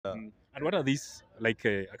And what are these? Like,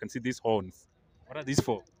 I can see these horns. What are these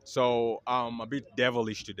for? So I'm a bit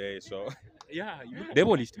devilish today. So Yeah, you look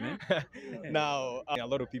devilish, man. now a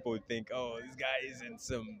lot of people would think, oh, this guy is in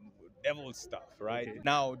some devil stuff, right? Okay.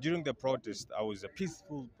 Now during the protest, I was a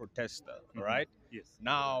peaceful protester, Mhm. right? Yes.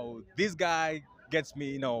 Now this guy gets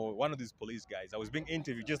me, one of these police guys. I was being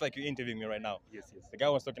interviewed just like you're interviewing me right now. Yes, yes. The guy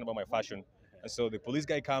was talking about my fashion. And so the police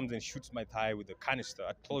guy comes and shoots my thigh with a canister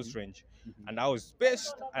at close range. Mhm. And I was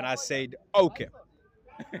pissed and I said, okay,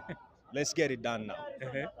 let's get it done now.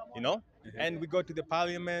 Uh-huh. You know? Uh-huh. And we got to the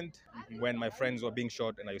parliament when my friends were being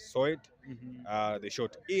shot and I saw it. Mhm. They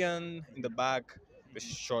shot Ian in the back. They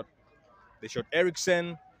shot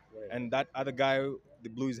Erickson, and that other guy, they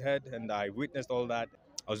blew his head, and I witnessed all that.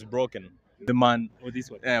 I was broken. The man, Oh, this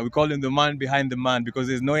one. yeah, we call him the man behind the man because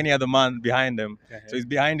there's no any other man behind him. So he's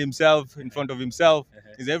behind himself, in front of himself.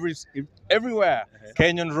 He's everywhere. Uh-huh.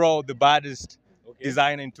 Kenyon Road, the baddest Okay.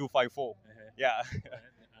 design in 254. Yeah.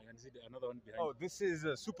 I can see another one behind. Oh, this is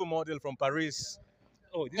a supermodel from Paris.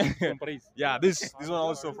 Oh, this is from Paris. Yeah, this one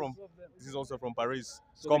also from this is also from Paris.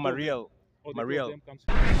 It's called Marielle. Oh, the two of Marielle. them comes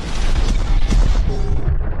from-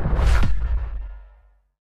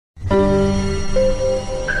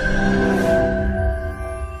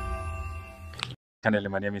 Channel,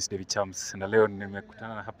 my name is David Chams na leo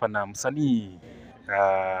nimekutana hapa na msanii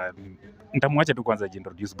nitamwacha tu kwanza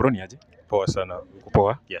introduce. Bro, ni aje? Poa sana. Uko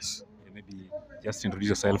poa? Yes. Maybe just introduce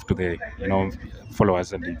yourself to the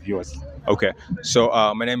followers and the viewers. Okay.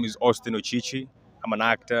 So my name is AustineOchich. I'm an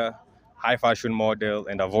actor, high fashion model,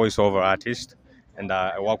 and a voiceover artist. And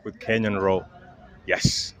I work with Kenyon Row.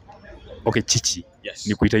 Yes. Okay, Chichi. Yes.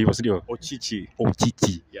 Ni kuita hivyo, si ndio? Ochichi. Oh,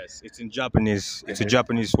 Chichi. Yes. It's in Japanese. It's a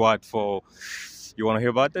Japanese word for. You want to hear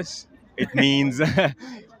about this? It means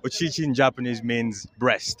Ochichi in Japanese means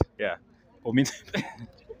breast. Yeah. Oh, means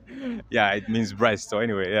Yeah, it means breast. So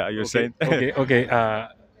anyway, yeah, you're saying. okay.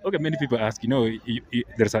 Okay, many people ask,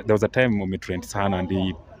 there was a time umetrend sana and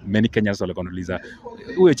many Kenyans walikuwa wanauliza,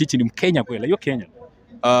 huyo Chichi ni Mkenya kweli? You're Kenyan?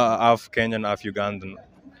 Half Kenyan, half Ugandan.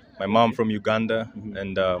 My mom from Uganda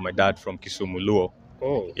and my dad from Kisumu, Luo.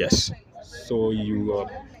 Oh. Yes. So you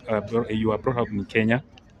are brought up in Kenya?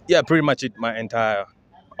 Yeah, pretty much my entire,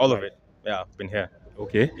 all of it. Yeah, I've been here.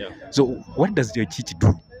 Okay. Yeah. So what does your Chichi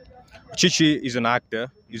do? Chichi is an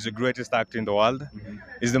actor. He's the greatest actor in the world.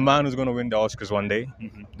 He's the man who's going to win the Oscars one day.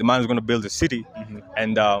 The man who's going to build a city.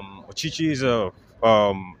 And Chichi is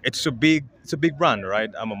it's a big brand, right?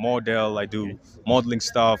 I'm a model. I do modeling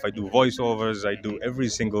stuff. I do voiceovers. I do every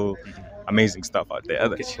single amazing stuff out there.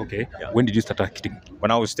 Okay. Yeah. When did you start acting?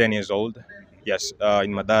 When I was 10 years old, yes,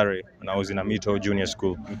 in Madare, when I was in Amito Junior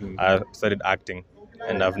School, I started acting,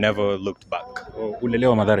 and I've never looked back. Oh,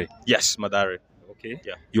 ulelewa Mathare? Yes, Madare. Okay.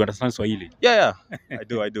 Yeah. You understand Swahili? Yeah. I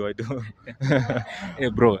do. Hey,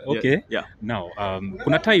 bro. Okay. Yeah. Now,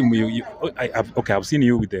 kuna time I've seen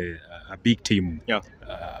you with a big team. Yeah.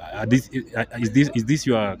 Is this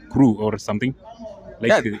your crew or something?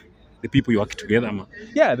 Like Yeah. the people you work together?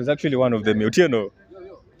 Yeah, there's actually one of them. Otieno,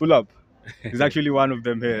 pull up. There's actually one of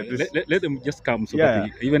them here. Let them just come so Yeah. that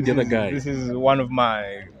even the other guy. This is one of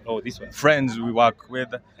my This one. friends we work with.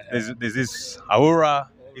 There's this Aura.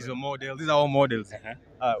 He's a model. These are all models.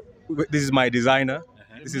 This is my designer.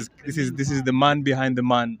 This is the man behind the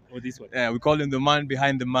man. Oh, this one. Yeah, we call him the man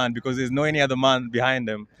behind the man because there's no any other man behind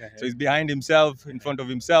him. So he's behind himself, in front of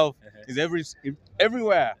himself. He's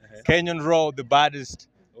everywhere. Kenyon Road, the baddest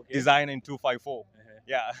design in 254.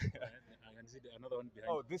 Yeah. I can see another one behind.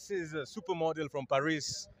 Oh, this is a supermodel from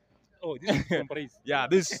Paris. Oh, this is from Paris. Yeah,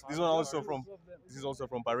 this is also from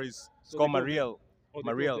Paris. It's So called the two of Marielle. Oh, the two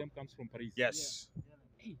of Marielle. them comes from Paris. Yes.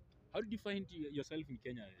 Hey, how did you find yourself in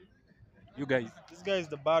Kenya? You guys. This guy is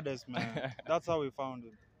the baddest, man. That's how we found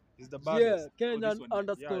him. He's the baddest. Kenyan Yeah,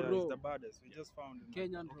 underscore he's the baddest. We just found him.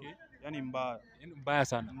 Kenyan. Okay. Yani mbaya. Mbaya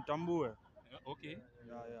sana. Mtambue. Okay.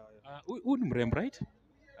 Yeah. Huyu ni mrembo, right?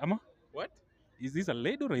 Ama? What? Is this a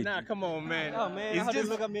lady or a Nah, come on, man. Oh man, It's how do you just-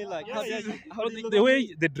 look at me like? How do you The look at way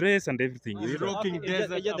me? the dress and everything. He's rocking It's just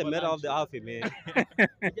desert the matter of the outfit, man.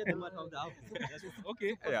 It's just the matter of the outfit.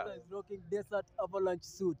 Okay. Yeah. He's rocking desert avalanche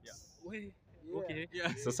suits. Okay.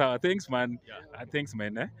 Yeah. Sasa thanks man. Yeah. Thanks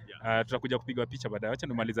man. Tutakuja kupiga picha baadaye. Acha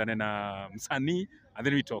nimalizane na msanii and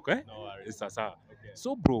then we talk, eh? No worries. Sasa. Okay.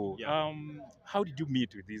 So bro, Yeah. how did you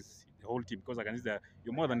meet with the whole team? Because I can see that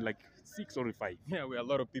you're more than like 6 or 5. Yeah, we're a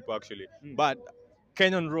lot of people actually. But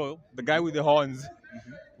Kenyon Row, the guy with the horns,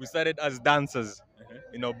 we started as dancers.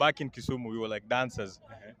 Back in Kisumu, we were like dancers.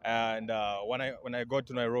 And when I got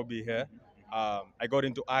to Nairobi here, I got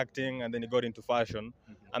into acting and then I got into fashion.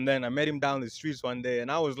 And then I met him down the streets one day,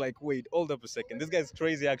 and I was like, wait, hold up a second. This guy's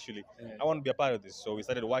crazy, actually. I want to be a part of this. So we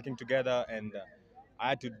started working together, and I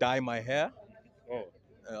had to dye my hair,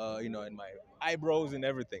 Oh, and my eyebrows and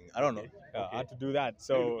everything. I don't know. okay. I Okay. had to do that. You,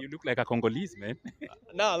 So you look like a Congolese, man.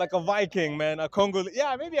 now, like a Viking, man, a Congolese.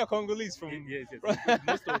 Yeah, maybe a Congolese from. Yes, yes. Because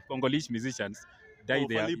most of Congolese musicians dye Oh,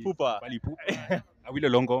 their Fally Ipupa. Fally Ipupa, Awilo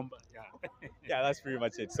Longomba. Yeah. Yeah, that's pretty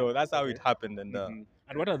much it. So that's how it happened, and Mhm.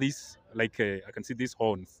 And what are these? Like, I can see these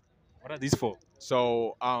horns. What are these for?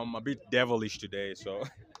 so I'm a bit devilish today. So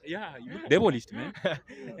Yeah, you look devilish, man.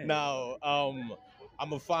 now,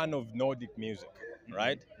 I'm a fan of Nordic music,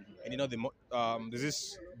 right? And there's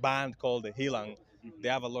this band called the Hilang. They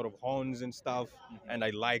have a lot of horns and stuff, and I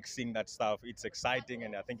like seeing that stuff. It's exciting,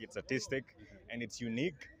 and I think it's artistic, and it's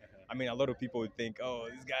unique. I mean, a lot of people would think, oh,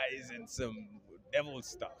 this guy is in some devil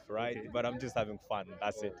stuff, right? Okay. But I'm just having fun.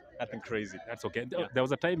 That's it. Nothing crazy. That's okay. Yeah. There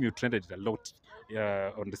was a time you trended a lot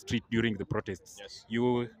on the street during the protests. Yes.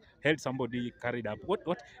 You held somebody carried up. What?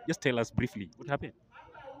 Just tell us briefly. What happened?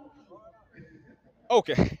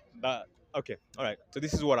 Okay. Okay. All right. So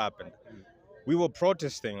this is what happened. We were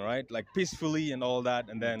protesting, right? Like peacefully and all that.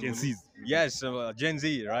 And then. Gen Zs. Yes, Gen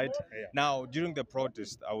Z, right? Yeah. Now, during the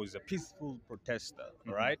protest, I was a peaceful protester,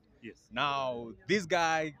 Mhm. right? Yes. Now, this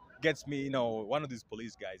guy gets me, one of these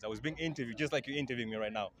police guys. I was being interviewed, just like you're interviewing me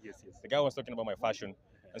right now. Yes, yes. The guy was talking about my fashion.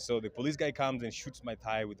 And so the police guy comes and shoots my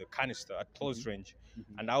thigh with a canister at close range.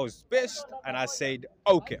 And I was pissed and I said,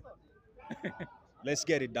 okay, let's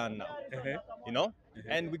get it done now, you know?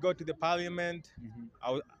 And we go to the parliament.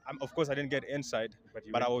 Of course, I didn't get inside,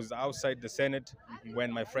 but I was outside the Senate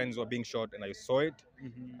when my friends were being shot and I saw it.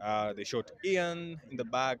 They shot Ian in the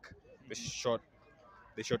back. They shot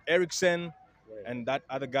Erickson, and that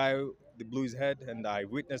other guy, they blew his head, and I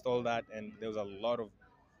witnessed all that, and there was a lot of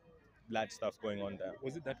bad stuff going on there.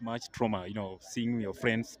 Was it that much trauma? Seeing your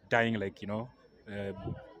friends dying like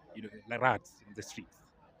like rats in the streets.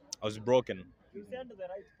 I was broken. You send the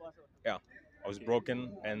right person. Yeah, I was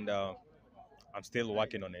broken, and I'm still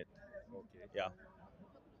working on it. Okay. Yeah.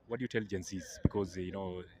 What do you tell Gen Zs? Because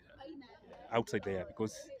outside there,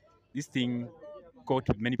 because this thing caught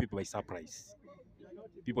many people by surprise.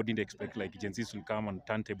 People didn't expect like Gen Zs will come and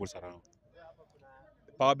turn tables around.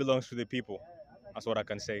 The power belongs to the people. That's what I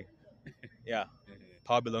can say. Yeah,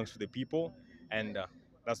 power belongs to the people, and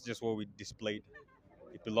that's just what we displayed.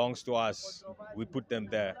 It belongs to us. We put them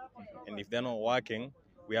there, and if they're not working,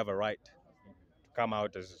 we have a right to come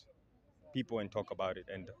out as people and talk about it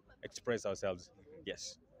and express ourselves.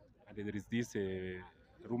 Yes. And there is this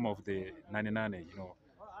rumor of the Nane Nane,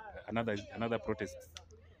 another protest.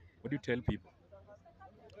 What do you tell people?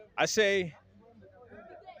 I say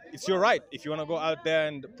it's your right. If you want to go out there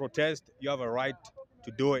and protest, you have a right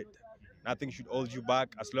to do it. Nothing should hold you back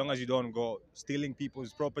as long as you don't go stealing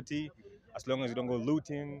people's property, as long as you don't go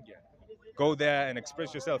looting. Go there and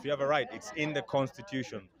express yourself. You have a right. It's in the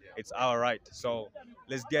Constitution. It's our right. So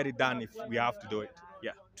let's get it done if we have to do it.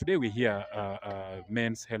 Yeah. Today we hear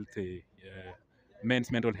men's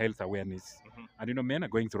mental health awareness, and men are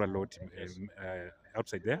going through a lot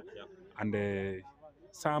outside there, and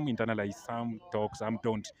some internalize, some talk, some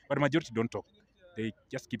don't, but the majority don't talk. They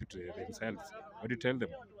just keep it to themselves. What do you tell them?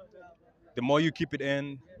 The more you keep it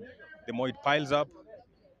in, the more it piles up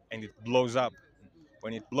and it blows up.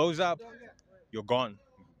 When it blows up, you're gone.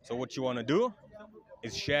 So what you want to do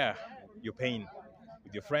is share your pain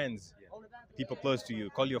with your friends, people close to you.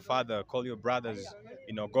 Call your father, call your brothers,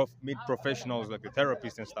 go meet professionals like the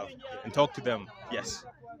therapists and stuff and talk to them. Yes.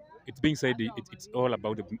 It's being said it's all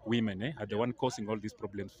about the women, are the one causing all these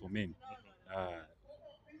problems for men.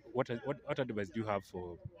 What advice do you have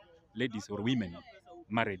for ladies or women,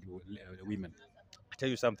 married women? I tell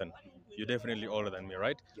you something. You're definitely older than me,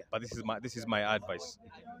 right? But this is my advice.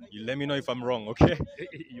 You let me know if I'm wrong, okay?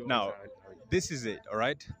 Now, this is it, all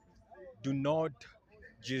right? Do not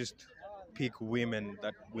just pick women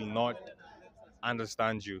that will not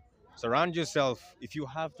understand you. Surround yourself. If you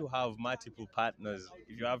have to have multiple partners,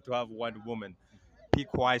 if you have to have one woman,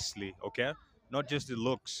 pick wisely, okay? Not just the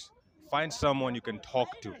looks. Find someone you can talk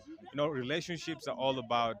to. Relationships are all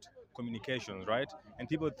about communications, right? And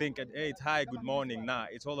people think, hey, it's hi, good morning. Nah,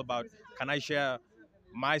 it's all about, can I share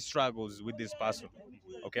my struggles with this person,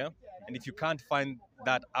 okay? And if you can't find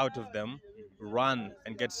that out of them, run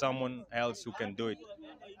and get someone else who can do it.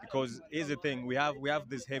 Because here's the thing, we have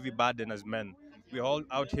this heavy burden as men. We're all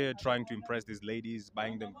out here trying to impress these ladies,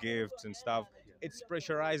 buying them gifts and stuff. It's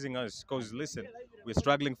pressurizing us because listen, we're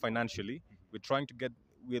struggling financially.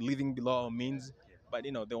 We're living below our means, but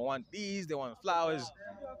they want these, they want flowers.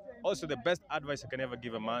 Also, the best advice I can ever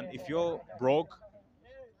give a man: if you're broke,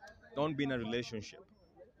 don't be in a relationship.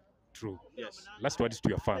 True. Yes. Last words to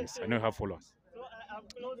your fans. I know you have followers.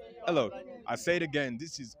 Hello, I say it again.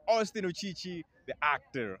 This is AustineOchich, the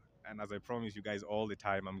actor. And as I promise you guys all the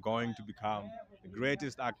time, I'm going to become the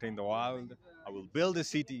greatest actor in the world. I will build a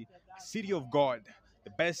city of God,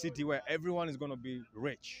 the best city where everyone is going to be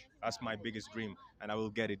rich. That's my biggest dream, and I will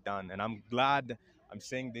get it done. And I'm glad I'm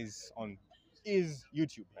saying this on is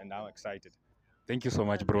YouTube, and I'm excited. Thank you so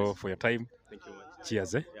much, bro, for your time. Thank you much.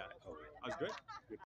 Cheers, eh? Yeah, that was great.